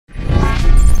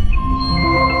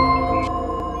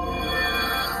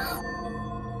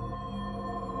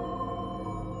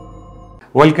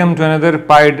Welcome to another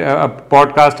PIDE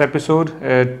podcast episode.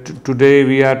 Today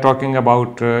we are talking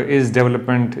about is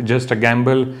development just a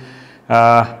gamble?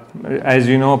 As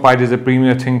you know, PIDE is a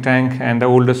premier think tank and the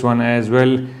oldest one as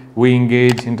well. We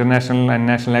engage international and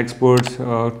national experts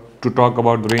to talk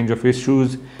about the range of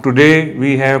issues. Today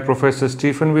we have Professor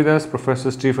Stefan with us.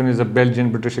 Professor Stefan is a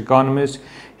Belgian-British economist.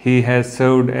 He has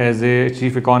served as a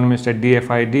chief economist at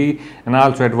DFID and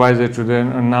also advisor to the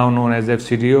now known as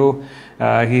FCDO.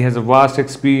 He has a vast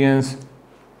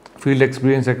field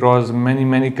experience across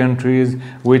many countries,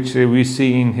 which we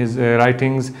see in his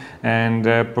writings. And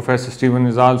Professor Stefan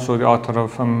is also the author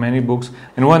of many books.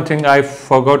 And one thing I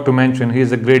forgot to mention, he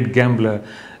is a great gambler.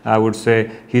 I would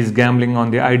say he's gambling on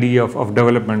the idea of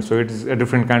development. So it is a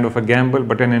different kind of a gamble,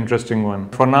 but an interesting one.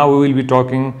 For now, we will be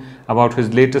talking about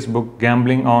his latest book,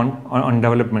 Gambling on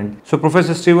Development. So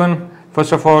Professor Stefan,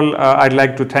 first of all, I'd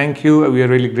like to thank you. We are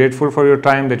really grateful for your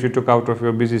time that you took out of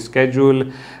your busy schedule.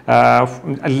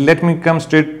 Let me come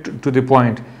straight to the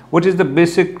point. What is the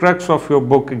basic crux of your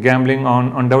book, Gambling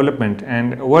on Development,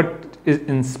 and what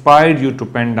inspired you to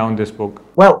pen down this book?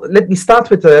 Well, let me start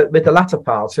with the latter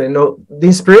part. So, the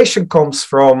inspiration comes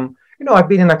from, I've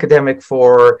been an academic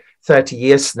for 30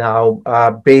 years now,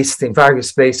 based in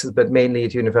various places, but mainly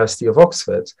at the University of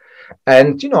Oxford.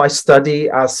 And, I study,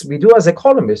 as we do as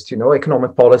economists,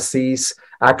 economic policies,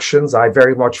 actions. I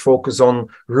very much focus on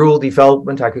rural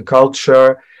development,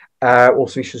 agriculture,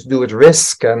 also issues to do with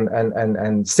risk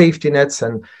and safety nets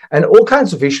and all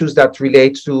kinds of issues that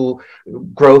relate to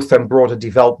growth and broader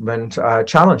development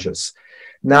challenges.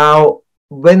 Now,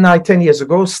 when I 10 years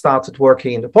ago started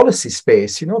working in the policy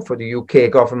space, for the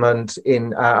UK government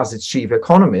as its chief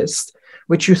economist,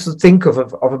 which you should think of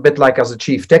a bit like as a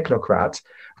chief technocrat,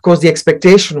 of course, the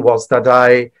expectation was that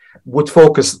I would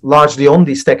focus largely on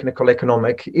these technical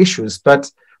economic issues.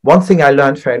 But one thing I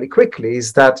learned fairly quickly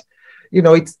is that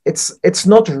it's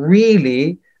not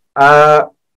really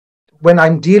when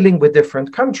I'm dealing with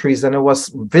different countries, and I was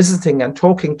visiting and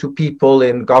talking to people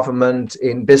in government,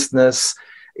 in business,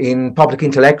 in public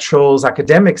intellectuals,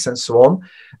 academics, and so on.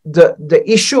 The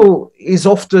issue is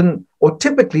often or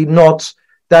typically not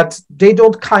that they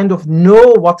don't kind of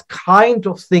know what kind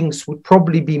of things would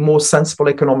probably be more sensible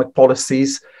economic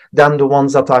policies than the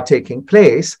ones that are taking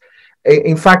place.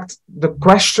 In fact, the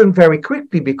question very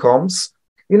quickly becomes,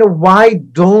 why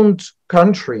don't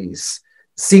countries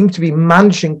seem to be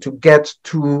managing to get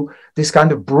to this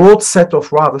kind of broad set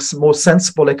of rather more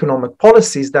sensible economic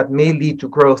policies that may lead to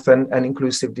growth and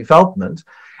inclusive development,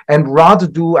 and rather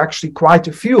do actually quite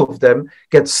a few of them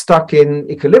get stuck in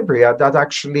equilibria that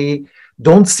actually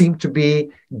don't seem to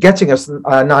be getting us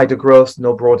neither growth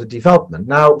nor broader development.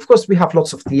 Now, of course, we have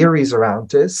lots of theories around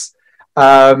this.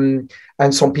 And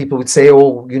some people would say,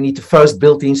 oh, you need to first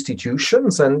build the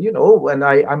institutions. And, and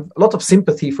I'm a lot of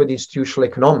sympathy for the institutional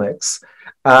economics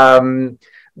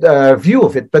view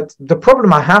of it. But the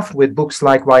problem I have with books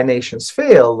like Why Nations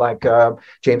Fail, like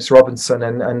James Robinson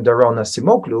and Daron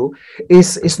Acemoglu,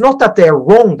 is not that they're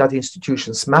wrong that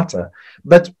institutions matter,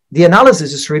 but the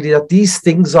analysis is really that these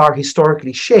things are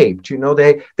historically shaped.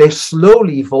 They're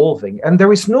slowly evolving, and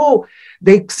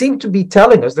they seem to be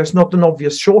telling us there's not an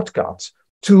obvious shortcut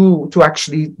to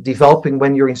actually developing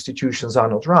when your institutions are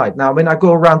not right. Now, when I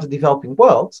go around the developing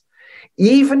world,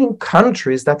 even in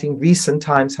countries that in recent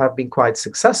times have been quite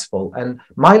successful, and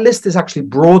my list is actually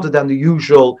broader than the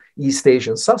usual East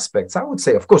Asian suspects. I would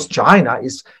say, of course, China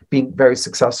is being very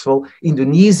successful.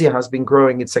 Indonesia has been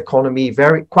growing its economy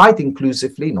quite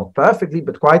inclusively, not perfectly,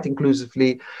 but quite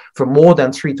inclusively, for more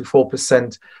than 3 to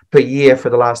 4% per year for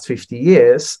the last 50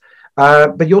 years.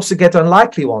 But you also get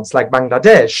unlikely ones like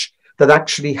Bangladesh, that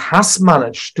actually has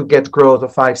managed to get growth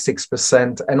of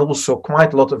 5-6% and also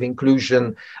quite a lot of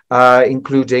inclusion,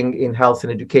 including in health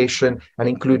and education and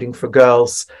including for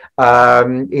girls,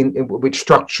 which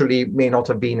structurally may not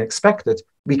have been expected.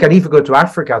 We can even go to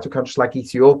Africa, to countries like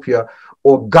Ethiopia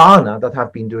or Ghana that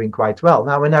have been doing quite well.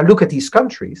 Now, when I look at these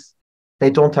countries,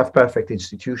 they don't have perfect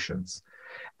institutions.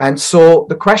 And so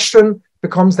the question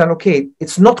becomes then, okay,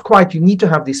 it's not quite you need to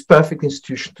have this perfect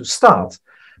institution to start,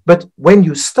 but when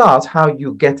you start, how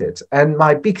you get it. And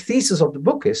my big thesis of the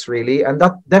book is really, and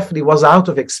that definitely was out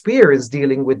of experience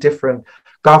dealing with different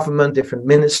government, different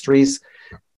ministries,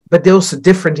 but also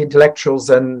different intellectuals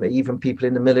and even people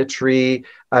in the military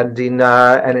and in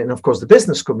of course the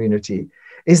business community,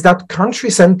 is that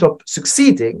countries end up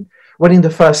succeeding when in the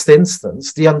first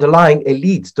instance, the underlying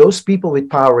elite, those people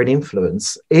with power and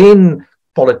influence in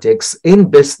politics, in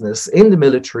business, in the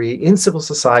military, in civil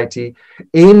society,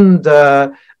 in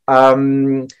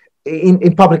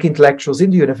public intellectuals, in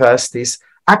the universities,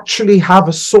 actually have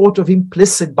a sort of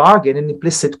implicit bargain, an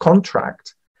implicit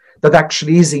contract that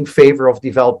actually is in favor of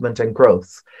development and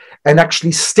growth, and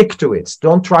actually stick to it.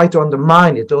 Don't try to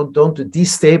undermine it. Don't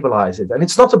destabilize it. And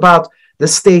it's not about the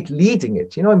state leading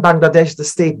it. You know, in Bangladesh, the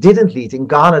state didn't lead. In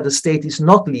Ghana, the state is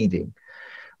not leading.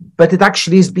 But it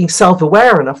actually is being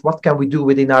self-aware enough. What can we do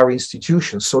within our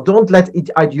institutions? So don't let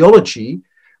ideology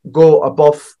go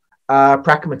above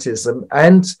pragmatism,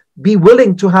 and be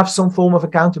willing to have some form of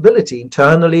accountability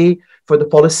internally for the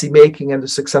policy making and the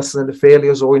successes and the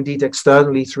failures, or indeed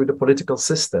externally through the political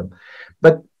system.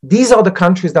 But these are the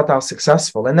countries that are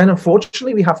successful. And then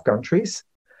unfortunately we have countries,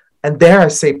 and there I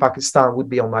say Pakistan would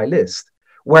be on my list,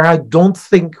 where I don't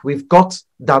think we've got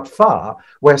that far,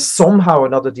 where somehow or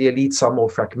another the elites are more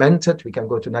fragmented. We can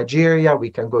go to Nigeria, we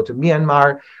can go to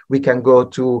Myanmar, we can go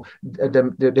to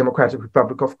the Democratic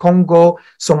Republic of Congo,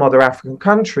 some other African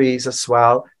countries as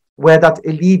well, where that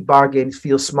elite bargain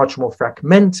feels much more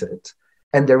fragmented,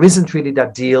 and there isn't really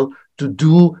that deal to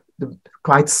do the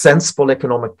quite sensible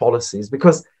economic policies,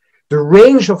 because the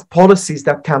range of policies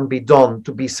that can be done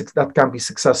that can be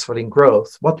successful in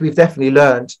growth, what we've definitely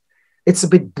learned, it's a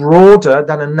bit broader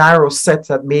than a narrow set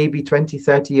that maybe 20,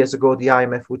 30 years ago the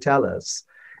IMF would tell us.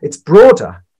 It's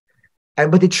broader,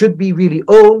 but it should be really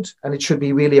owned, and it should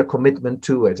be really a commitment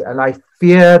to it. And I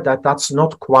fear that that's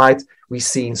not quite we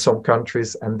see in some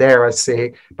countries. And there I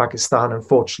say, Pakistan,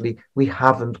 unfortunately, we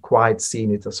haven't quite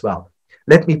seen it as well.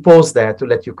 Let me pause there to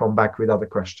let you come back with other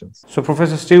questions. So,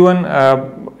 Professor Stephen,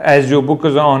 as your book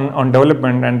is on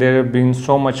development, and there have been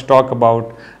so much talk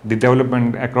about the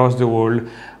development across the world,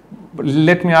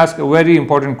 let me ask a very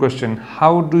important question.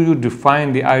 How do you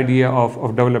define the idea of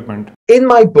development? In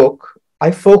my book,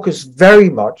 I focus very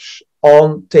much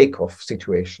on takeoff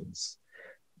situations.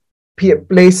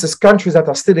 Places, countries that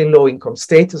are still in low income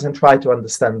status, and try to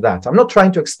understand that. I'm not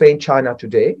trying to explain China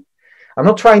today. I'm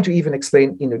not trying to even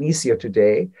explain Indonesia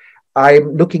today.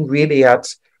 I'm looking really at,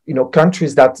 you know,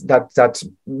 countries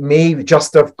that may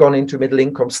just have gone into middle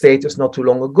income status not too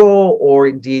long ago, or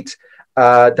indeed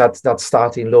that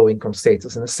start in low income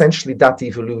status, and essentially that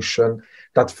evolution,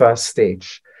 that first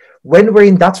stage. When we're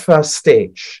in that first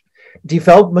stage,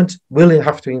 development will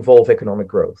have to involve economic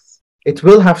growth. It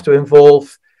will have to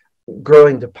involve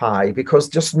growing the pie, because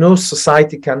just no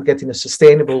society can get in a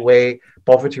sustainable way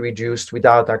poverty reduced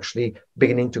without actually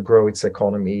beginning to grow its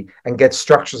economy and get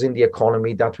structures in the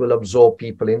economy that will absorb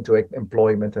people into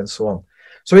employment and so on.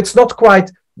 So it's not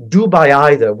quite Dubai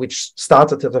either, which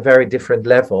started at a very different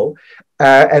level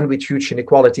and with huge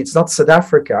inequality. It's not South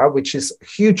Africa, which is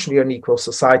hugely unequal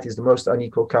society, is the most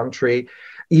unequal country,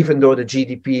 even though the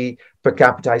GDP per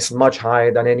capita is much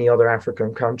higher than any other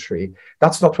African country.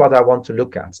 That's not what I want to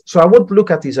look at. So I won't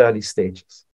look at these early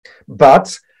stages,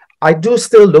 but I do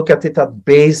still look at it at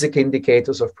basic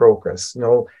indicators of progress, you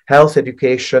know, health,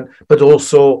 education, but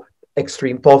also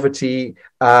extreme poverty,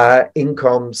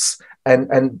 incomes,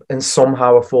 and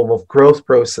somehow a form of growth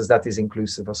process that is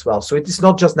inclusive as well. So it is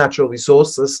not just natural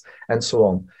resources and so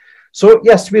on. So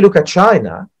yes, we look at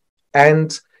China,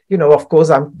 and you know, of course,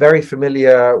 I'm very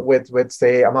familiar with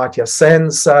say, Amartya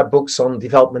Sen's books on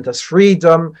development as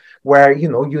freedom, where, you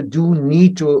know, you do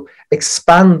need to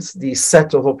expand the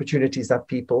set of opportunities that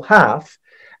people have.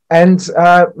 And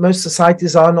most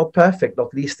societies are not perfect,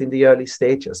 not least in the early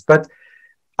stages. But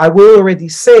I will already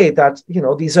say that, you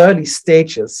know, these early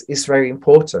stages is very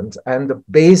important, and the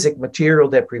basic material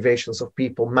deprivations of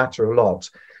people matter a lot.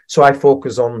 So I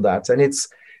focus on that.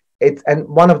 And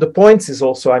one of the points is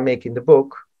also I make in the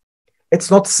book, it's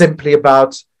not simply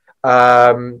about,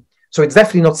 so it's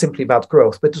definitely not simply about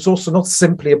growth, but it's also not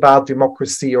simply about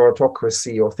democracy or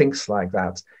autocracy or things like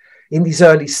that. In these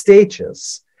early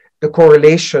stages, the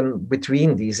correlation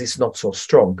between these is not so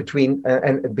strong. Between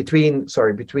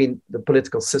the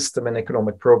political system and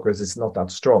economic progress is not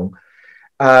that strong.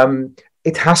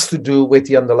 It has to do with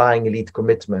the underlying elite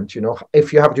commitment. You know,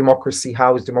 if you have democracy,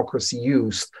 how is democracy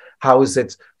used? How is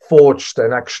it forged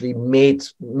and actually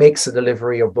makes a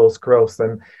delivery of both growth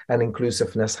and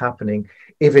inclusiveness happening?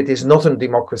 If it is not a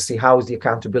democracy, how is the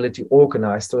accountability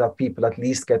organized so that people at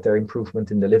least get their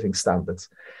improvement in the living standards?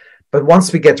 But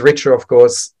once we get richer, of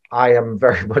course, I am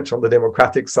very much on the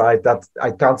democratic side, that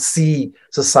I can't see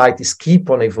societies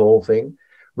keep on evolving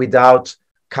without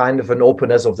kind of an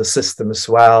openness of the system as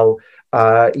well,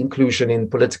 inclusion in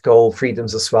political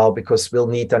freedoms as well, because we'll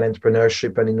need an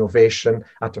entrepreneurship and innovation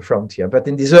at the frontier. But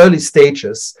in these early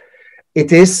stages,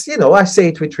 It is, I say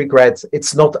it with regret,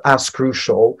 it's not as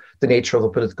crucial, the nature of the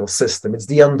political system. It's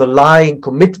the underlying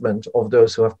commitment of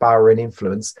those who have power and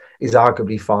influence is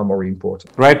arguably far more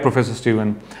important. Right, Professor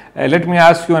Stephen. Let me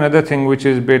ask you another thing, which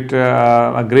is a bit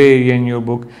a gray area in your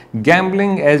book.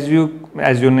 Gambling, as your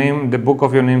name, the book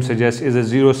of your name suggests, is a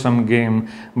zero-sum game.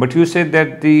 But you said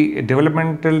that the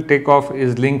developmental takeoff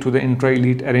is linked to the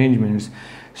intra-elite arrangements.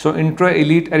 So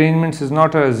intra-elite arrangements is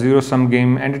not a zero-sum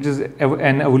game, and it is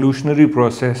an evolutionary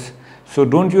process. So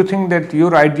don't you think that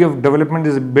your idea of development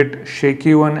is a bit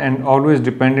shaky one and always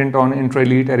dependent on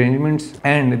intra-elite arrangements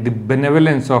and the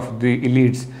benevolence of the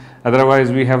elites?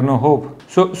 Otherwise, we have no hope.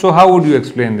 So how would you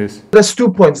explain this? There's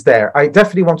 2 points there. I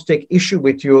definitely want to take issue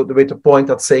with you with the point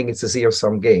that saying it's a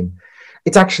zero-sum game.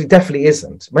 It actually definitely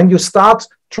isn't. When you start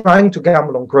trying to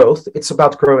gamble on growth, it's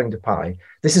about growing the pie.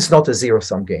 This is not a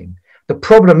zero-sum game. The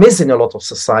problem is in a lot of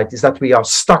societies that we are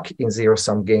stuck in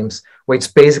zero-sum games where it's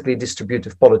basically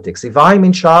distributive politics. If I'm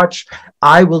in charge,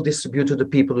 I will distribute to the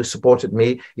people who supported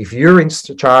me. If you're in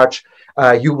charge,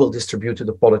 you will distribute to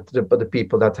the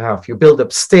people that have. You build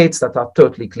up states that are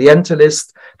totally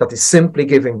clientelist, that is simply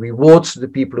giving rewards to the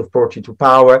people who've brought you to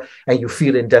power, and you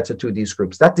feel indebted to these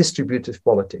groups. That distributive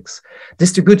politics.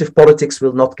 Distributive politics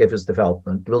will not give us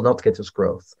development, will not get us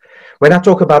growth. When I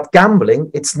talk about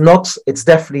gambling, it's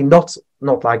definitely not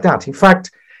like that. In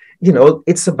fact,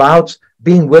 it's about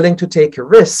being willing to take a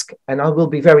risk, and I will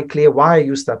be very clear why I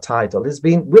use that title. It's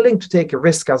being willing to take a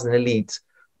risk as an elite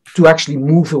to actually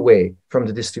move away from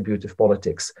the distributive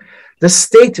politics. The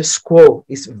status quo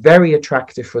is very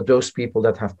attractive for those people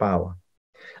that have power.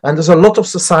 And there's a lot of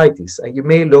societies, and you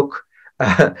may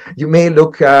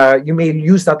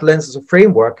use that lens as a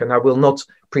framework, and I will not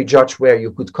prejudge where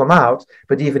you could come out,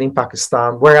 but even in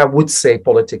Pakistan, where I would say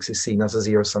politics is seen as a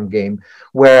zero-sum game,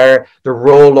 where the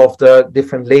role of the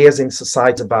different layers in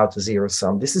society is about a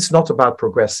zero-sum. This is not about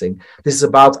progressing. This is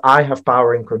about I have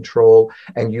power and control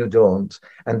and you don't.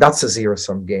 And that's a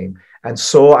zero-sum game. And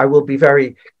so I will be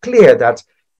very clear that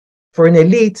for an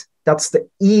elite, that's the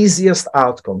easiest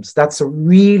outcomes. That's a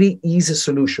really easy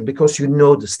solution because you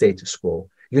know the status quo.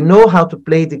 You know how to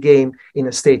play the game in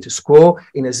a status quo,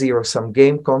 in a zero-sum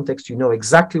game context. You know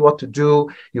exactly what to do.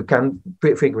 You can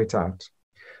figure it out.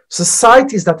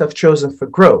 Societies that have chosen for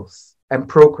growth and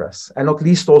progress, and not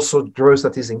least also growth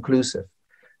that is inclusive,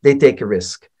 they take a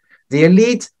risk. The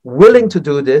elite willing to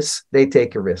do this, they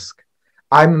take a risk.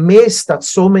 I'm amazed that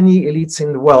so many elites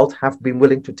in the world have been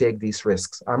willing to take these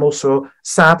risks. I'm also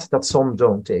sad that some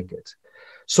don't take it.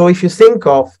 So if you think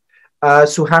of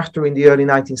Suharto in the early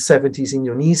 1970s in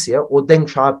Indonesia, or Deng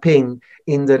Xiaoping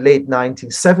in the late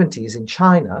 1970s in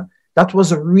China, that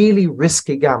was a really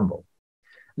risky gamble.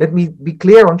 Let me be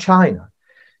clear on China.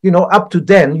 Up to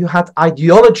then, you had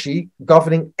ideology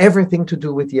governing everything to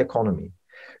do with the economy.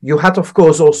 You had, of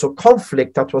course, also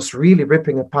conflict that was really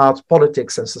ripping apart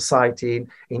politics and society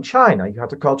in China. You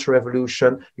had the Cultural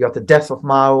Revolution, you had the death of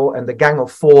Mao and the Gang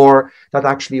of Four that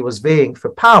actually was vying for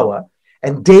power.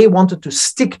 And they wanted to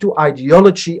stick to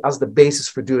ideology as the basis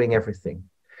for doing everything.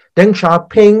 Deng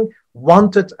Xiaoping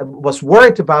was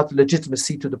worried about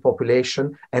legitimacy to the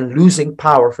population and losing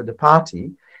power for the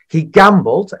party. He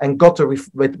gambled and got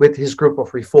with his group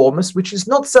of reformers, which is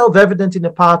not self-evident in the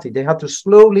party. They had to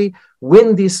slowly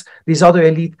win these other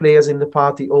elite players in the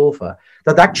party over,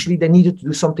 that actually they needed to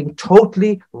do something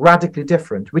totally radically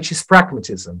different, which is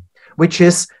pragmatism, which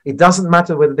is it doesn't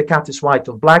matter whether the cat is white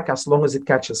or black as long as it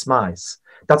catches mice.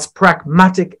 That's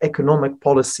pragmatic economic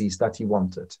policies that he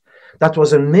wanted. That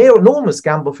was an enormous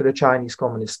gamble for the Chinese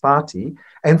Communist Party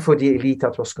and for the elite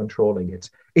that was controlling it.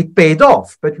 It paid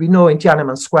off, but we know in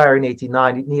Tiananmen Square in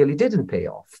 1989, it nearly didn't pay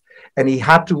off. And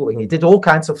he did all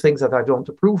kinds of things that I don't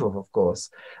approve of course,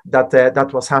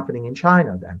 that was happening in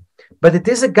China then. But it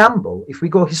is a gamble. If we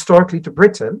go historically to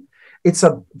Britain, it's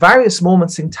at various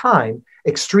moments in time,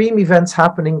 extreme events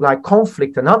happening like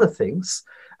conflict and other things,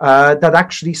 that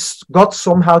actually got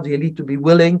somehow the elite to be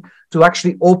willing to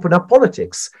actually open up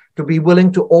politics, to be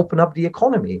willing to open up the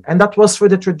economy. And that was for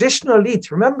the traditional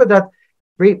elite. Remember that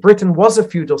Great Britain was a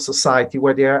feudal society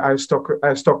where the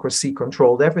aristocracy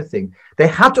controlled everything. They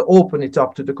had to open it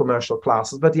up to the commercial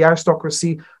classes, but the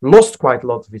aristocracy lost quite a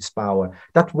lot of its power.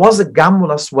 That was a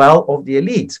gamble as well of the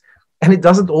elite. And it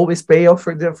doesn't always pay off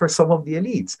for some of the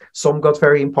elites. Some got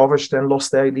very impoverished and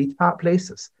lost their elite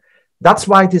places. That's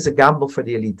why it is a gamble for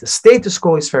the elite. The status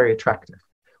quo is very attractive.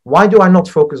 Why do I not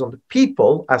focus on the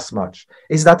people as much?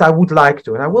 Is that I would like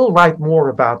to, and I will write more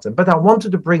about them, but I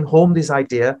wanted to bring home this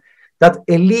idea that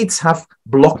elites have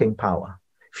blocking power.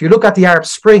 If you look at the Arab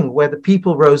Spring, where the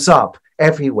people rose up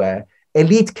everywhere,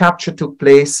 elite capture took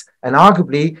place, and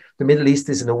arguably the Middle East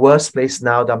is in a worse place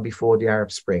now than before the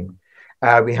Arab Spring.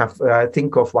 We have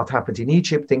think of what happened in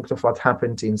Egypt, think of what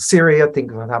happened in Syria,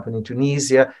 think of what happened in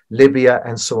Tunisia, Libya,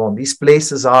 and so on. These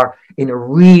places are in a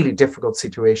really difficult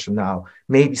situation now.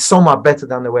 Maybe some are better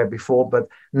than they were before, but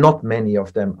not many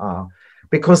of them are.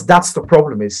 Because that's the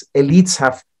problem is elites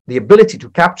have the ability to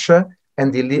capture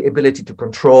and the ability to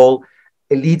control.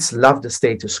 Elites love the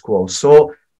status quo.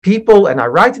 So people, and I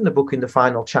write in the book in the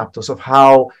final chapters of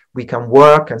how we can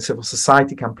work and civil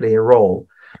society can play a role.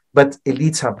 But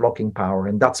elites have blocking power,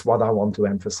 and that's what I want to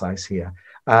emphasize here.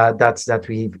 That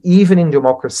we, even in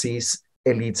democracies,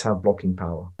 elites have blocking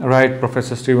power. Right,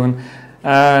 Professor Stephen.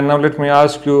 Now let me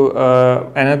ask you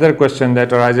another question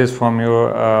that arises from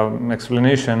your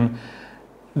explanation.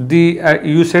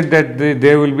 You said that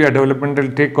there will be a developmental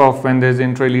takeoff when there's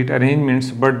intra-elite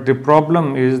arrangements, but the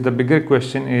problem is, the bigger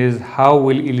question is, how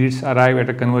will elites arrive at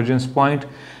a convergence point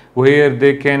where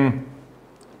they can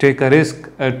take a risk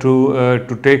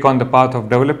to take on the path of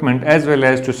development as well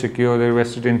as to secure their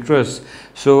vested interests.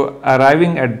 So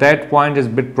arriving at that point is a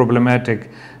bit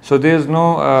problematic. So there is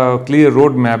no clear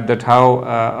roadmap that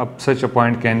how such a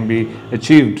point can be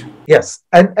achieved. Yes,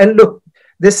 and look,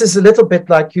 this is a little bit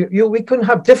like we can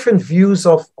have different views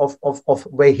of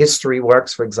way history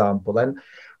works, for example. And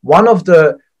one of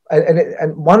the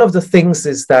things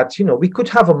is that, we could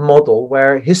have a model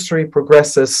where history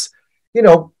progresses,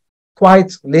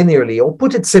 quite linearly, or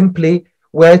put it simply,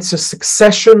 where it's a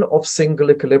succession of single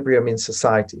equilibria in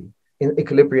society.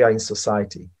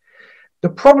 The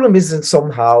problem is that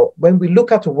somehow, when we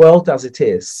look at the world as it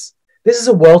is, this is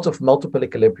a world of multiple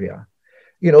equilibria.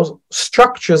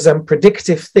 Structures and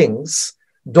predictive things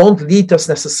don't lead us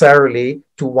necessarily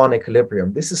to one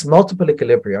equilibrium. This is multiple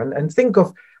equilibria. And think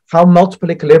of how multiple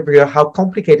equilibria, how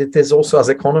complicated it is also as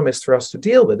economists for us to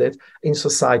deal with it in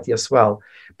society as well.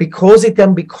 Because it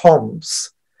then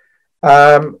becomes,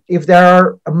 if there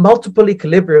are multiple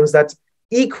equilibriums that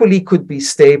equally could be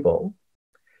stable,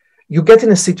 you get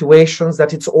in a situations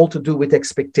that it's all to do with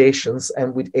expectations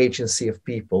and with agency of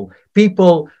people.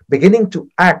 People beginning to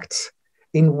act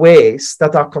in ways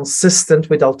that are consistent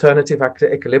with alternative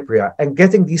equilibria, and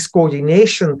getting these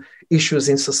coordination issues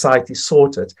in society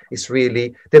sorted is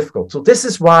really difficult. So this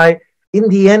is why, in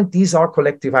the end, these are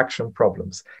collective action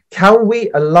problems. Can we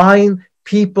align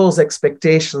people's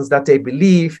expectations that they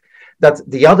believe that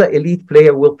the other elite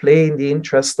player will play in the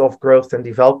interest of growth and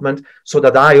development, so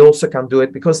that I also can do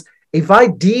it? Because if I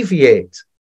deviate,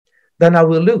 then I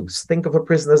will lose. Think of a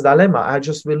prisoner's dilemma. I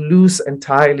just will lose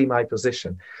entirely my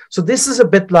position. So this is a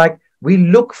bit like we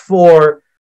look for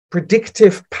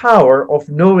predictive power of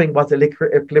knowing what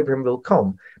equilibrium will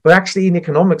come. But actually in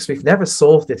economics, we've never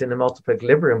solved it in a multiple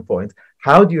equilibrium point.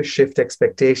 How do you shift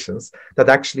expectations that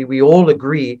actually we all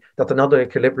agree that another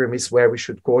equilibrium is where we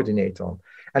should coordinate on?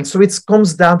 And so it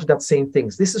comes down to that same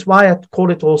things. This is why I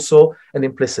call it also an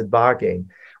implicit bargain,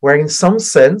 where in some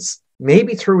sense,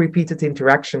 maybe through repeated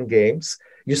interaction games,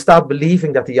 you start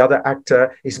believing that the other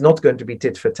actor is not going to be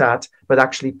tit for tat, but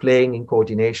actually playing in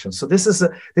coordination. So this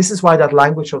is why that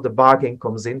language of the bargain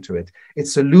comes into it.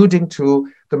 It's alluding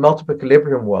to the multiple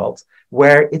equilibrium world,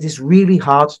 where it is really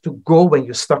hard to go when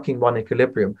you're stuck in one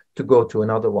equilibrium to go to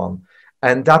another one.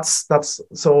 And that's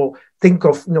so think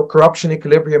of corruption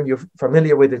equilibrium you're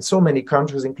familiar with in so many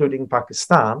countries, including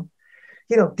Pakistan.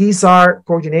 These are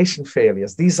coordination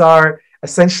failures. These are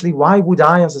essentially, why would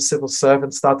I as a civil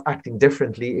servant start acting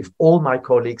differently if all my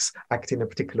colleagues act in a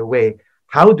particular way?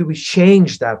 How do we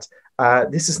change that?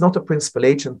 This is not a principal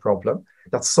agent problem,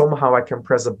 that somehow I can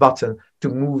press a button to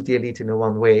move the elite in a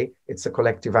one way. It's a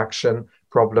collective action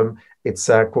problem. It's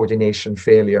a coordination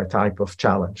failure type of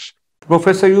challenge.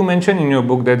 Professor, you mentioned in your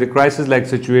book that the crisis-like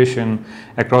situation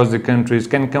across the countries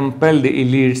can compel the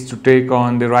elites to take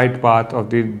on the right path of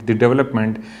the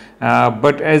development.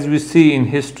 But as we see in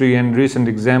history and recent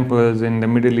examples in the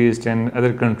Middle East and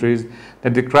other countries,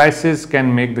 that the crisis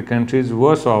can make the countries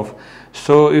worse off.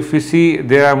 So if we see,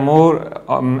 there are more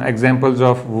examples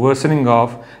of worsening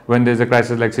off when there's a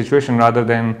crisis-like situation rather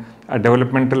than a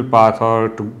developmental path or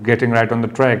to getting right on the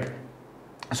track.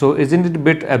 So isn't it a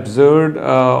bit absurd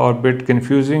or a bit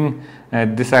confusing,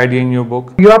 this idea in your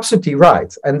book? You're absolutely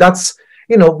right. And that's,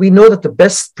 we know that the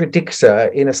best predictor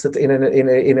in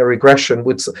a regression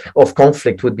of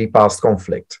conflict would be past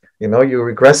conflict. You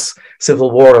regress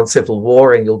civil war on civil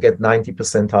war and you'll get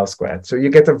 90% R squared. So you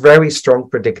get a very strong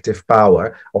predictive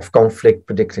power of conflict,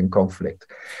 predicting conflict.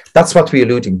 That's what we're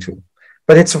alluding to.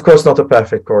 But it's, of course, not a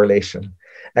perfect correlation.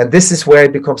 And this is where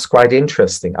it becomes quite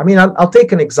interesting. I mean, I'll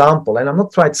take an example, and I'm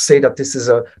not trying to say that this is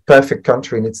a perfect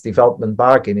country in its development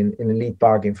bargain, in elite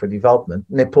bargain for development,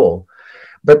 Nepal.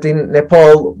 But in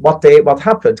Nepal, what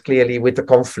happened clearly with the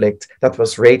conflict that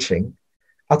was raging,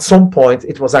 at some point,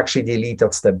 it was actually the elite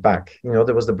that stepped back.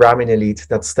 There was the Brahmin elite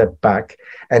that stepped back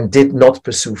and did not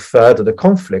pursue further the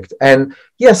conflict. And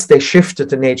yes, they shifted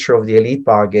the nature of the elite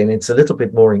bargain. It's a little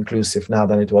bit more inclusive now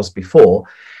than it was before.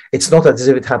 It's not as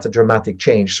if it had a dramatic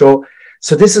change. So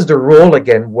this is the role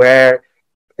again where,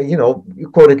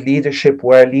 you call it leadership,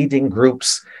 where leading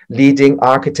groups, leading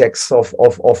architects of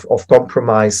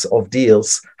compromise, of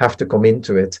deals have to come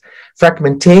into it.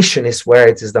 Fragmentation is where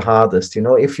it is the hardest.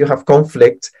 If you have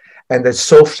conflict and there's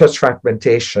such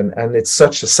fragmentation and it's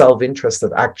such a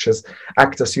self-interested actors,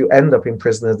 you end up in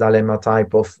prisoner's dilemma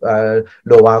type of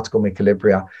low outcome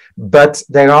equilibria. But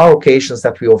there are occasions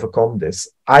that we overcome this.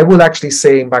 I will actually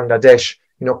say in Bangladesh,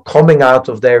 coming out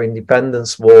of their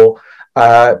independence war,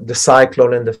 the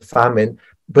cyclone and the famine,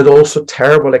 but also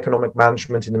terrible economic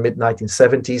management in the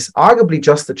mid-1970s, arguably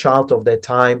just a child of their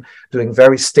time, doing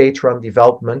very state-run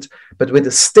development, but with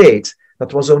a state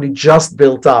that was only just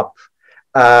built up,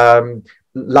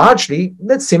 largely,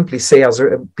 let's simply say, as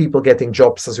people getting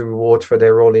jobs as a reward for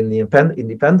their role in the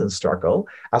independence struggle,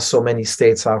 as so many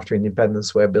states after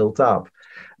independence were built up.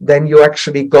 Then you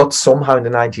actually got somehow in the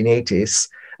 1980s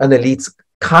an elite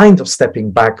kind of stepping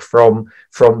back from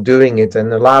doing it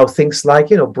and allow things like,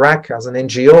 BRAC as an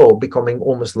NGO becoming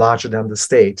almost larger than the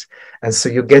state. And so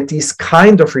you get these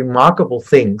kind of remarkable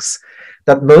things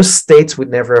that most states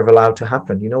would never have allowed to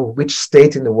happen. Which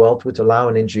state in the world would allow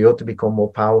an NGO to become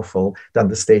more powerful than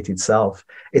the state itself?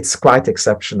 It's quite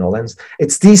exceptional. And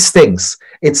it's these things.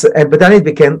 But then it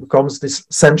becomes this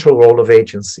central role of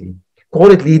agency.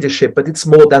 Call it leadership, but it's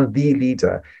more than the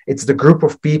leader. It's the group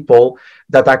of people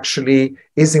that actually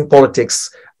is in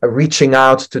politics, reaching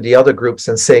out to the other groups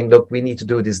and saying, look, we need to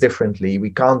do this differently. We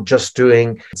can't just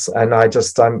doing, and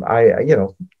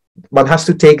one has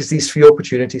to take these few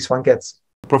opportunities one gets.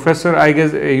 Professor, I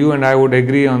guess you and I would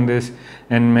agree on this,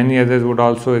 and many others would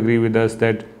also agree with us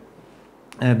that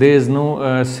there is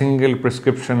no single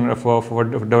prescription for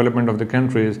development of the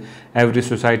countries. Every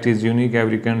society is unique,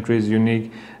 every country is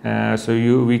unique.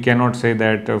 We cannot say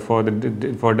that for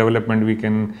development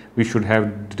we should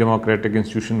have democratic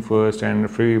institution first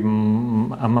and free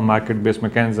market-based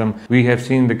mechanism. We have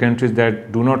seen the countries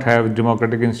that do not have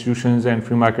democratic institutions and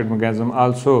free market mechanism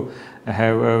also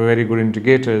have very good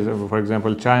indicators. For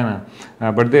example, China,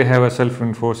 but they have a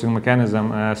self-enforcing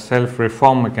mechanism, a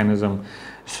self-reform mechanism.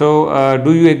 So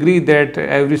do you agree that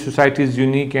every society is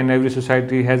unique and every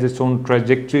society has its own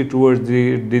trajectory towards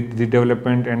the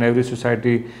development, and every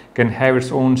society can have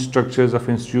its own structures of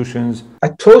institutions? I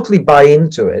totally buy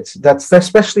into it. That's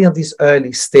especially at these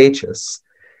early stages.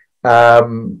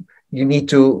 You need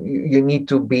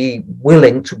to be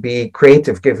willing to be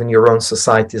creative given your own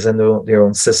societies and their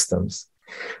own systems.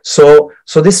 So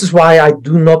this is why I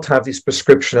do not have this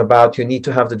prescription about you need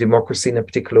to have the democracy in a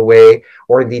particular way,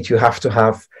 or indeed you have to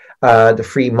have the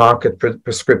free market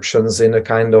prescriptions in a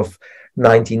kind of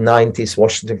 1990s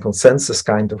Washington consensus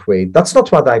kind of way. That's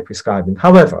not what I prescribe.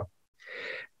 However,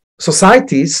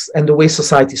 societies and the way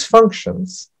societies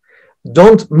functions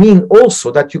don't mean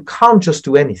also that you can't just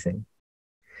do anything.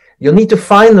 You need to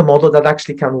find a model that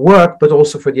actually can work, but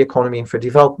also for the economy and for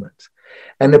development.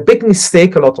 And a big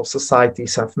mistake a lot of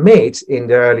societies have made in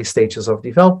the early stages of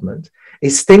development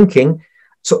is thinking,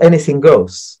 so anything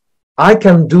goes. I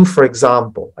can do, for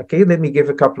example, let me give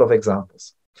a couple of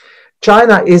examples.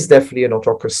 China is definitely an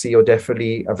autocracy, or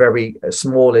definitely a very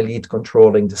small elite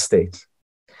controlling the state.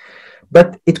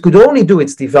 But it could only do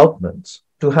its development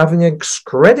to having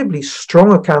incredibly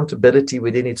strong accountability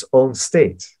within its own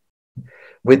state,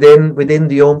 within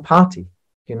the own party.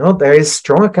 There is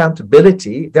strong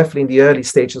accountability, definitely in the early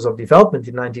stages of development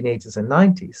in 1980s and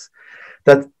 90s,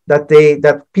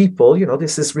 that people,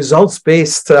 this is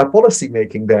results-based policy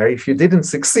making there. If you didn't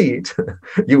succeed,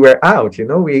 you were out.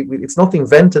 It's not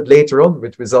invented later on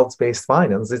with results-based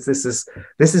finance.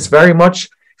 This is very much,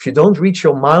 if you don't reach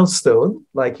your milestone,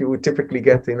 like you would typically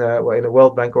get in a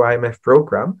World Bank or IMF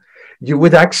program, you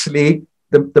would actually,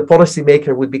 the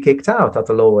policymaker would be kicked out at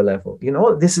a lower level.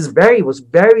 This was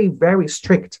very, very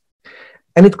strict,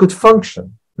 and it could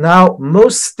function. Now,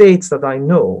 most states that I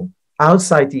know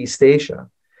outside East Asia,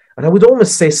 and I would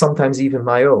almost say sometimes even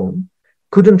my own,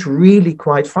 couldn't really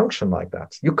quite function like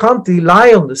that. You can't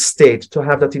rely on the state to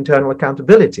have that internal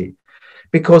accountability,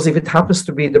 because if it happens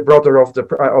to be the brother of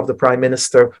the prime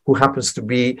minister who happens to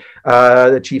be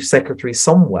the chief secretary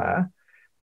somewhere,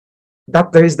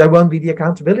 there won't be the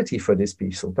accountability for this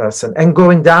person. And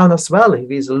going down as well, if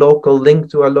he's a local link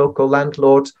to a local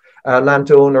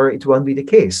landowner, it won't be the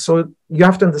case. So you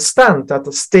have to understand that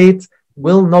the state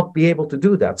will not be able to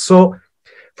do that. So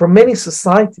for many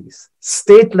societies,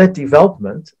 state-led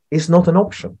development is not an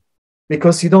option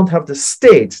because you don't have the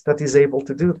state that is able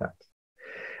to do that.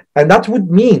 And that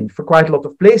would mean for quite a lot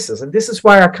of places, and this is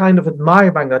why I kind of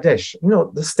admire Bangladesh,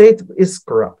 the state is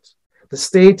corrupt. The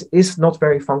state is not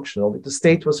very functional. The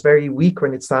state was very weak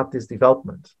when it started this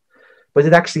development, but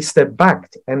it actually stepped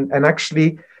back and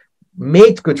actually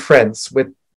made good friends with,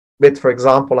 for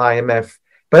example, IMF,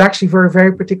 but actually for a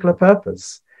very particular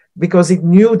purpose, because it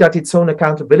knew that its own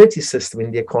accountability system in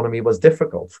the economy was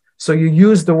difficult. So you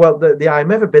use the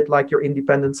IMF a bit like your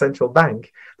independent central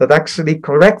bank that actually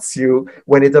corrects you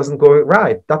when it doesn't go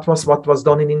right. That was what was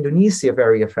done in Indonesia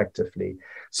very effectively.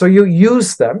 So you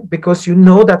use them because you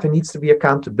know that there needs to be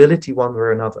accountability one way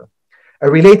or another. A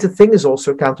related thing is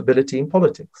also accountability in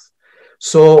politics.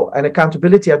 So an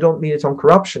accountability, I don't mean it on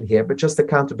corruption here, but just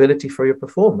accountability for your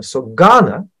performance. So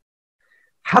Ghana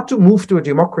had to move to a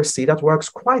democracy that works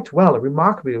quite well,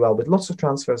 remarkably well, with lots of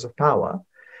transfers of power,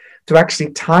 to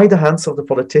actually tie the hands of the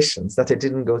politicians that it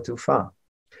didn't go too far.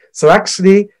 So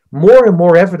actually, more and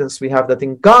more evidence we have that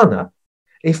in Ghana,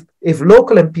 if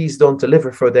local MPs don't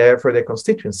deliver for their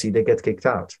constituency, they get kicked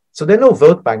out. So there are no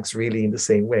vote banks really in the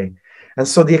same way. And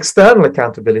so the external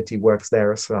accountability works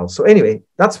there as well. So anyway,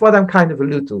 that's what I'm kind of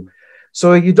alluding to.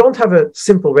 So you don't have a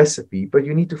simple recipe, but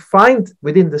you need to find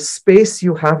within the space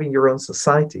you have in your own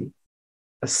society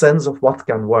a sense of what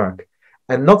can work.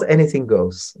 And not anything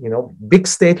goes. Big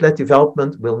state-led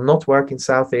development will not work in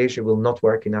South Asia, will not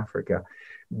work in Africa.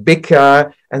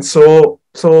 And so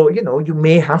you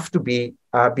may have to be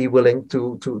willing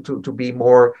to be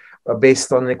more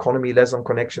based on an economy, less on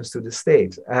connections to the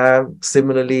state.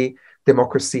 Similarly,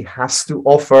 democracy has to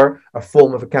offer a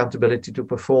form of accountability to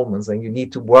performance, and you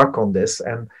need to work on this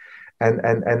and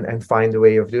find a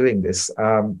way of doing this.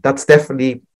 That's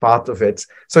definitely part of it.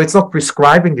 So it's not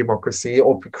prescribing democracy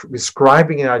or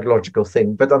prescribing an ideological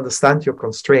thing, but understand your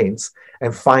constraints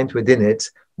and find within it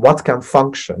what can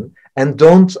function, and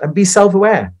be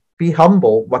self-aware, be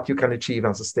humble what you can achieve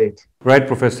as a state. Right,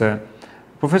 Professor.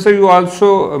 Professor, you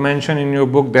also mention in your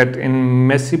book that in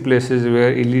messy places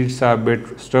where elites are a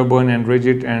bit stubborn and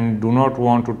rigid and do not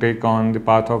want to take on the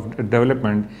path of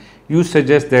development, you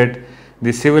suggest that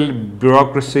the civil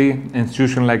bureaucracy,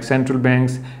 institutions like central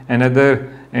banks and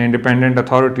other independent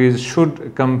authorities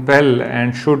should compel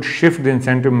and should shift the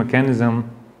incentive mechanism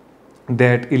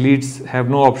that elites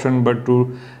have no option but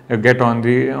to get on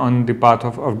the path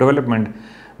of development.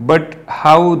 But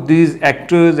how these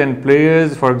actors and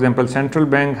players, for example, central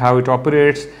bank, how it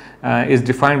operates is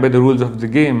defined by the rules of the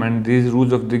game, and these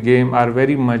rules of the game are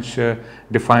very much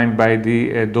defined by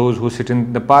those who sit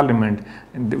in the parliament,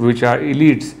 which are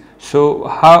elites. So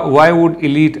why would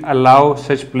elite allow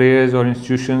such players or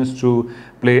institutions to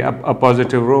play a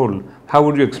positive role? How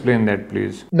would you explain that,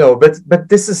 please? No, but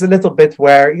this is a little bit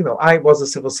where, I was a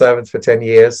civil servant for 10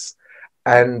 years,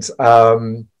 and,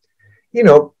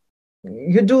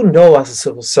 you do know as a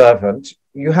civil servant,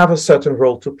 you have a certain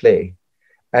role to play.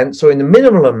 And so in the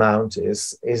minimal amount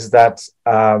is that,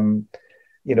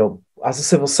 as a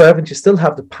civil servant, you still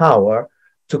have the power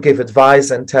to give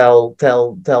advice and tell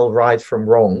right from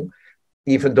wrong,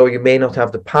 even though you may not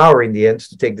have the power in the end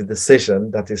to take the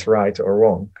decision that is right or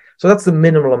wrong. So that's the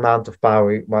minimal amount of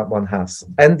power one has.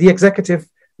 And the executive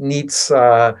needs,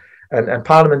 and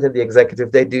Parliament and the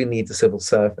executive, they do need the civil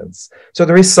servants. So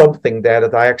there is something there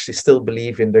that I actually still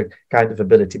believe in the kind of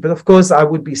ability. But of course, I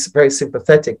would be very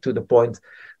sympathetic to the point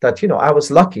that, I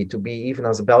was lucky to be, even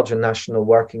as a Belgian national,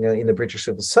 working in the British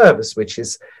civil service, which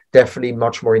is definitely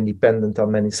much more independent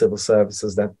than many civil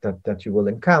services that you will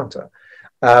encounter.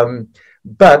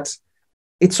 But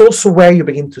it's also where you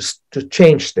begin to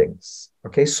change things.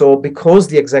 Okay, so because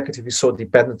the executive is so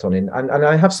dependent on it, and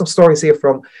I have some stories here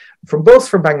from both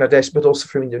from Bangladesh, but also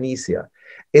from Indonesia,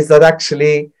 is that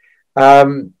actually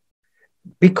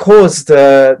because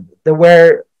there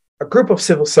were a group of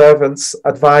civil servants,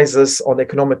 advisors on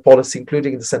economic policy,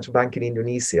 including the central bank in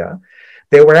Indonesia,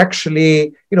 they were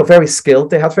actually, very skilled.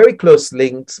 They had very close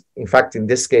links. In fact, in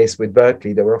this case with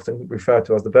Berkeley, they were often referred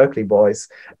to as the Berkeley boys,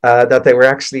 that they were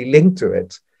actually linked to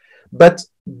it. But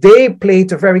they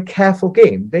played a very careful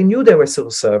game. They knew they were civil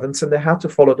servants and they had to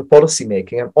follow the policy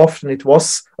making. And often it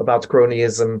was about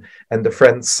cronyism and the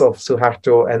friends of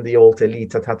Suharto and the old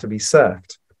elite that had to be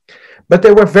served. But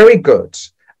they were very good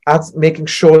at making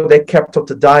sure they kept up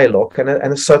the dialogue and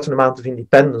a certain amount of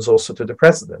independence also to the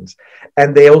president.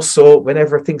 And they also,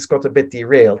 whenever things got a bit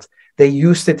derailed, they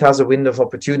used it as a window of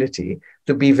opportunity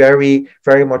to be very,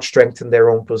 very much strengthen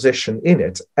their own position in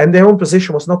it. And their own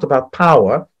position was not about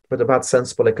power, but about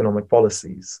sensible economic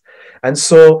policies. And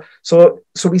so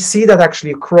we see that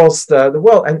actually across the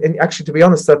world. And actually, to be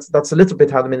honest, that's a little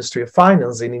bit how the Ministry of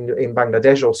Finance in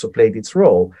Bangladesh also played its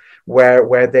role,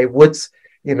 where they would,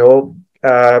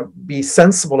 be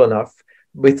sensible enough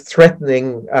with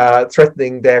threatening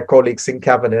their colleagues in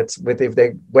cabinet with if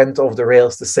they went off the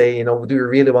rails to say, do you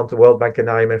really want the World Bank and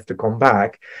IMF to come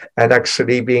back, and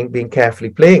actually being carefully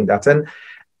playing that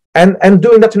and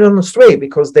doing that in an honest way,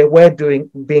 because they were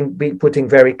putting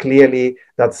very clearly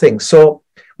that thing. So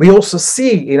we also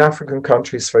see in African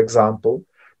countries, for example,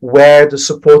 where the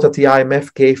support that the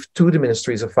IMF gave to the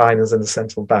ministries of finance and the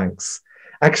central banks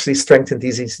actually strengthened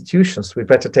these institutions with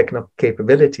better technical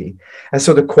capability. And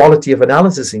so the quality of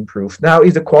analysis improved. Now,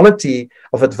 if the quality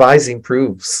of advice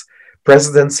improves,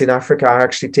 presidents in Africa are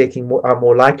actually are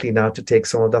more likely now to take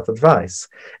some of that advice.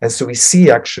 And so we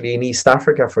see actually in East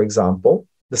Africa, for example,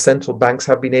 the central banks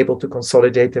have been able to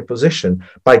consolidate their position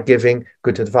by giving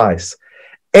good advice.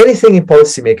 Anything in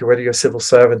policymaking, whether you're a civil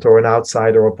servant or an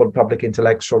outsider or a public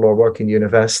intellectual or work in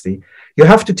university, you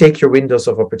have to take your windows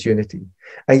of opportunity,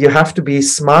 and you have to be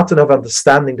smart enough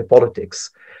understanding the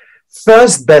politics.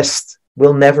 First best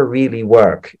will never really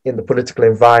work in the political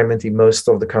environment in most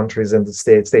of the countries in the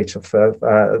stage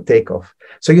of takeoff.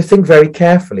 So you think very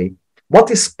carefully,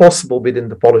 what is possible within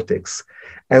the politics,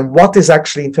 and what is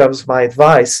actually, in terms of my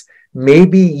advice,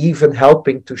 maybe even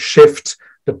helping to shift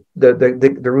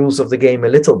the rules of the game a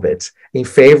little bit in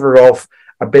favor of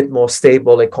a bit more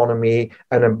stable economy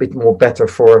and a bit more better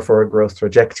for a growth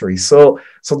trajectory. So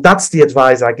that's the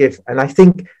advice I give. And I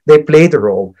think they play the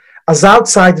role. As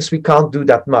outsiders, we can't do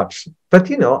that much. But,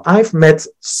 I've met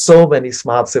so many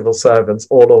smart civil servants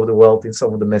all over the world in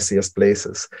some of the messiest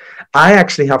places. I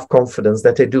actually have confidence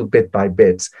that they do bit by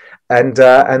bit. And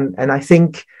I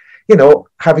think,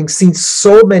 having seen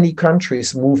so many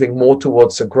countries moving more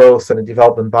towards a growth and a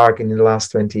development bargain in the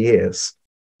last 20 years,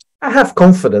 I have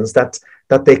confidence that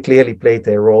they clearly played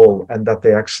their role and that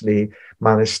they actually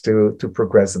managed to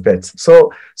progress a bit.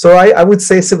 So I would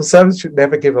say civil servants should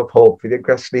never give up hope.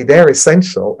 Because actually they're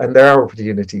essential, and there are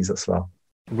opportunities as well.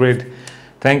 Great.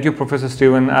 Thank you, Professor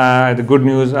Stephen. The good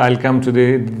news, I'll come to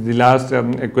the last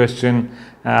question,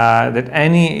 that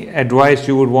any advice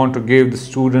you would want to give the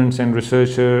students and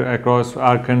researchers across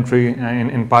our country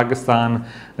in Pakistan,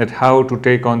 that how to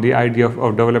take on the idea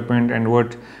of development and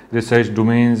what research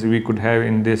domains we could have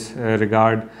in this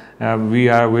regard. We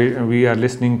are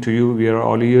listening to you. We are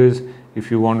all ears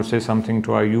if you want to say something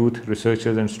to our youth,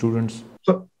 researchers and students.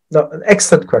 So, no, an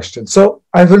excellent question. So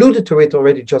I've alluded to it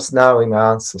already just now in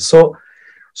my answer.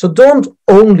 So don't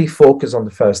only focus on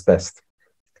the first best.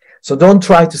 So don't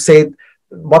try to say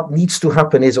what needs to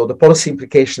happen is, or the policy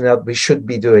implication that we should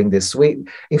be doing this.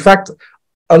 In fact,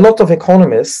 a lot of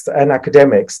economists and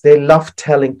academics, they love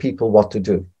telling people what to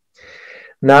do.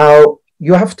 Now,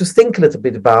 you have to think a little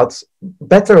bit about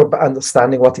better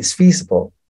understanding what is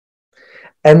feasible.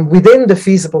 And within the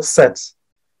feasible set,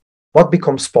 what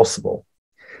becomes possible.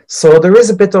 So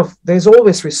there's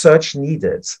always research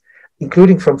needed,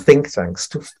 including from think tanks,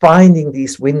 to finding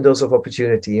these windows of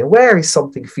opportunity. And where is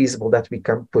something feasible that we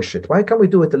can push it? Why can't we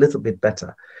do it a little bit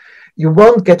better? You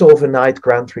won't get overnight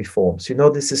grant reforms.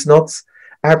 This is not,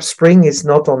 Arab Spring is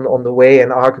not on the way,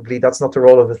 and arguably that's not the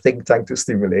role of a think tank to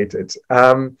stimulate it.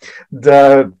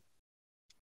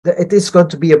 It is going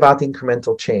to be about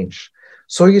incremental change.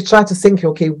 So you try to think,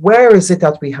 okay, where is it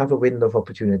that we have a window of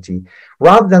opportunity?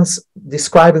 Rather than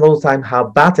describing all the time how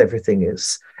bad everything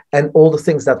is, and all the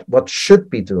things that what should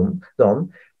be done,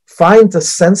 find a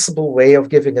sensible way of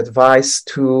giving advice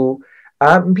to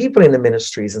people in the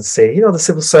ministries and say, the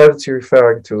civil servants you're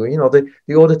referring to,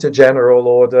 the auditor general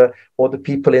or the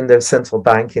people in the central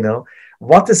bank,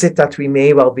 what is it that we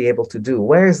may well be able to do?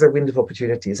 Where is the window of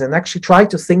opportunities? And actually try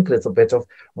to think a little bit of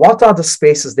what are the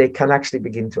spaces they can actually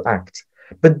begin to act.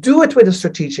 But do it with a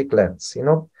strategic lens.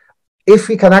 If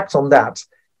we can act on that,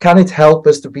 can it help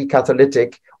us to be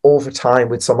catalytic over time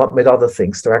with other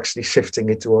things, to actually shifting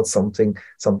it towards something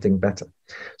better?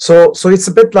 So it's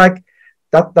a bit like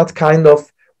that kind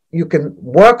of, you can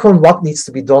work on what needs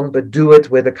to be done, but do it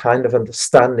with a kind of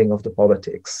understanding of the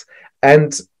politics.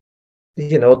 And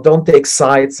don't take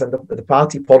sides and the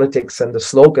party politics and the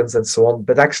slogans and so on,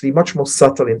 but actually much more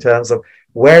subtle in terms of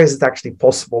where is it actually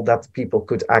possible that people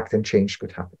could act and change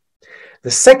could happen.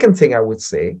 The second thing I would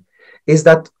say is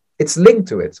that it's linked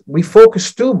to it. We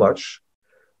focus too much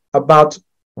about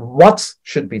what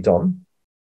should be done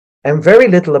and very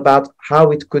little about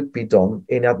how it could be done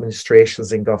in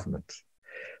administrations in government.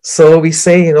 So we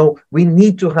say, we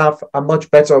need to have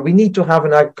we need to have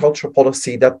an agricultural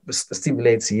policy that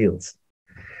stimulates yields.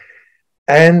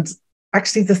 And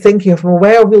actually the thinking of, well,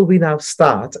 where will we now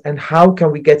start and how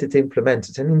can we get it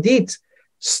implemented? And indeed,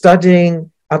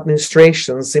 studying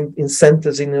administrations,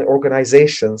 incentives in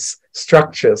organizations,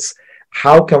 structures,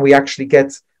 how can we actually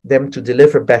get them to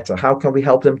deliver better? How can we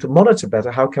help them to monitor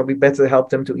better? How can we better help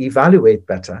them to evaluate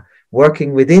better?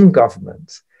 Working within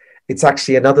government. It's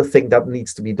actually another thing that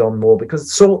needs to be done more, because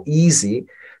it's so easy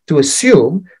to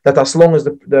assume that as long as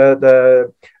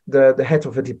the head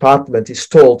of a department is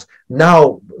told,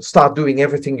 now start doing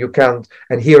everything you can,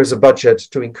 and here is a budget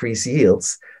to increase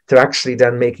yields, they're actually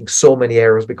then making so many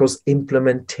errors because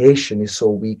implementation is so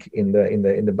weak in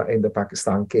the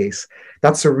Pakistan case.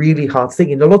 That's a really hard thing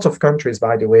in a lot of countries,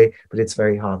 by the way, but it's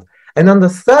very hard. And then the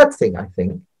third thing, I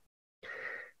think,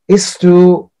 is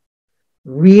to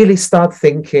really start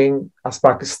thinking as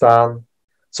Pakistan,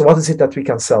 so what is it that we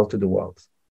can sell to the world?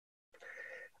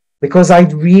 Because I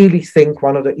really think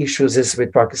one of the issues is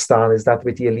with Pakistan is that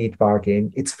with the elite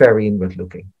bargain, it's very inward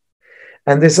looking.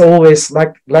 And there's always,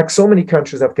 like so many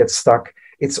countries that get stuck,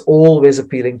 it's always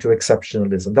appealing to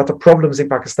exceptionalism, that the problems in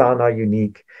Pakistan are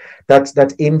unique,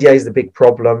 that India is the big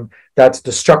problem, that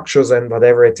the structures and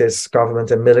whatever it is, government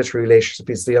and military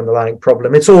relationship is the underlying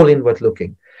problem. It's all inward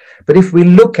looking. But if we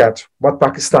look at what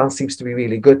Pakistan seems to be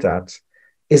really good at,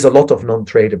 is a lot of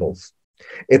non-tradables.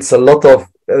 It's a lot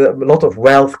of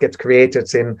wealth gets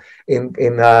created in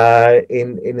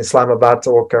Islamabad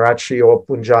or Karachi or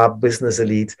Punjab business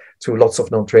elite through lots of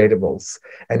non-tradables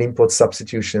and import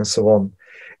substitution and so on.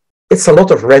 It's a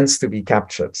lot of rents to be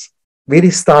captured.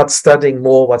 Really start studying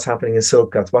more what's happening in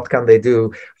Silkat. What can they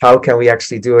do? How can we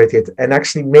actually do it? And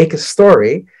actually make a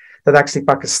story that actually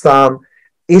Pakistan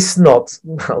is not,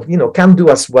 well, can do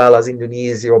as well as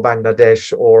Indonesia or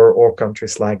Bangladesh or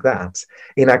countries like that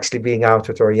in actually being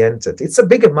outward oriented. It's a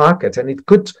bigger market and it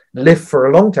could live for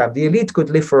a long time. The elite could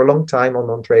live for a long time on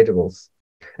non-tradables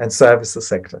and services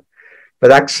sector.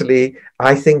 But actually,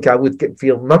 I think I would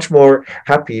feel much more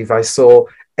happy if I saw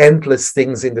endless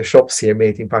things in the shops here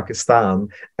made in Pakistan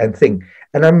and think.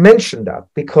 And I mentioned that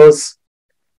because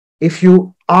if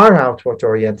you are outward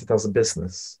oriented as a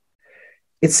business,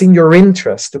 it's in your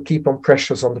interest to keep on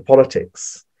pressures on the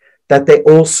politics, that they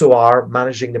also are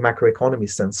managing the macroeconomy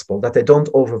sensible, that they don't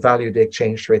overvalue the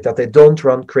exchange rate, that they don't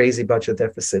run crazy budget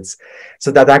deficits, so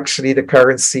that actually the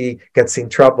currency gets in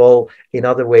trouble in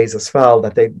other ways as well,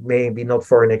 that they maybe not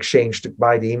foreign exchange to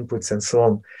buy the inputs and so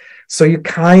on. So you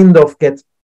kind of get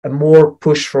a more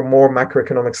push for more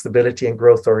macroeconomic stability and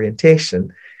growth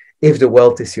orientation if the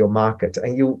wealth is your market,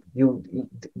 and you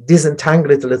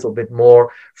disentangle it a little bit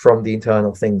more from the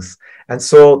internal things. And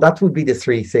so that would be the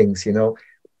three things,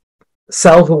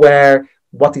 self-aware,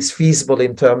 what is feasible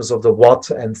in terms of the what,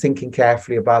 and thinking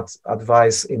carefully about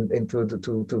advice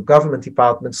to government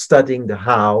departments, studying the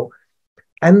how,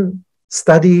 and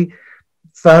study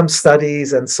firm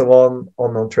studies and so on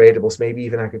non-tradables, maybe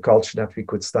even agriculture that we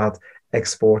could start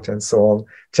export and so on,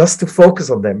 just to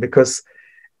focus on them, because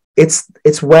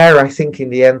it's where I think in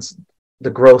the end the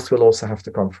growth will also have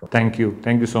to come from. Thank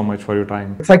you so much for your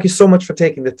time. Thank you so much for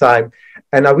taking the time,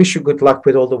 and I wish you good luck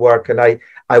with all the work. And I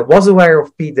was aware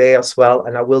of PIDE as well,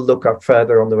 and I will look up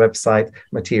further on the website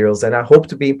materials, and I hope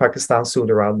to be in Pakistan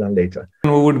sooner rather than later. We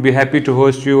would be happy to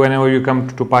host you whenever you come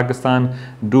to Pakistan.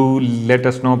 Do let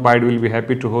us know. PIDE will be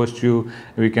happy to host you.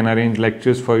 We can arrange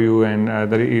lectures for you and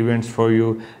other events for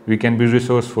you. We can be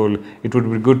resourceful. It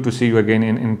would be good to see you again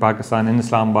in Pakistan, in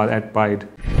Islamabad at PIDE.